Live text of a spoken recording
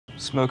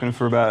Smoking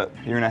for about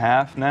a year and a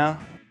half now,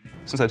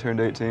 since I turned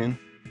 18. Do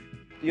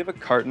you have a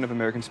carton of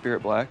American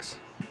Spirit Blacks?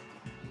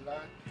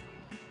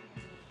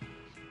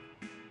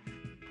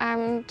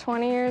 I'm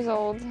 20 years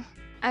old.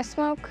 I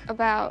smoke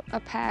about a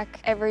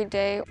pack every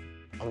day.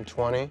 I'm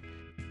 20.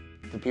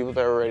 The people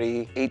that are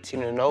already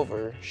 18 and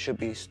over should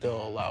be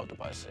still allowed to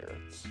buy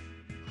cigarettes.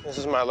 This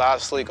is my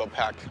last legal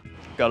pack.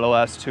 Gotta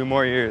last 2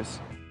 more years.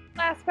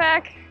 Last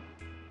pack.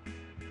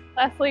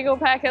 Last legal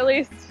pack at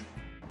least.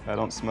 I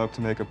don't smoke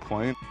to make a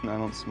point. I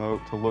don't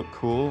smoke to look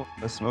cool.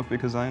 I smoke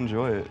because I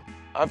enjoy it.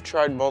 I've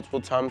tried multiple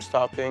times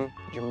stopping.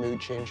 Your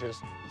mood changes.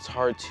 It's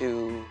hard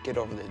to get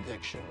over the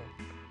addiction.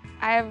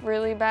 I have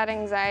really bad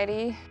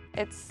anxiety.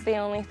 It's the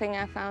only thing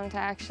I found to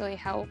actually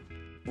help.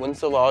 Once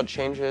the law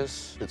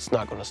changes, it's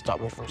not going to stop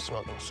me from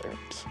smoking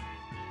cigarettes.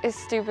 It's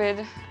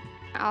stupid.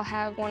 I'll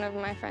have one of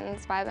my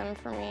friends buy them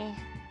for me.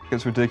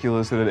 It's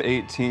ridiculous that at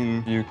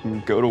 18 you can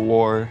go to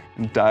war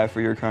and die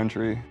for your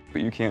country,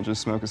 but you can't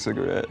just smoke a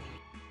cigarette.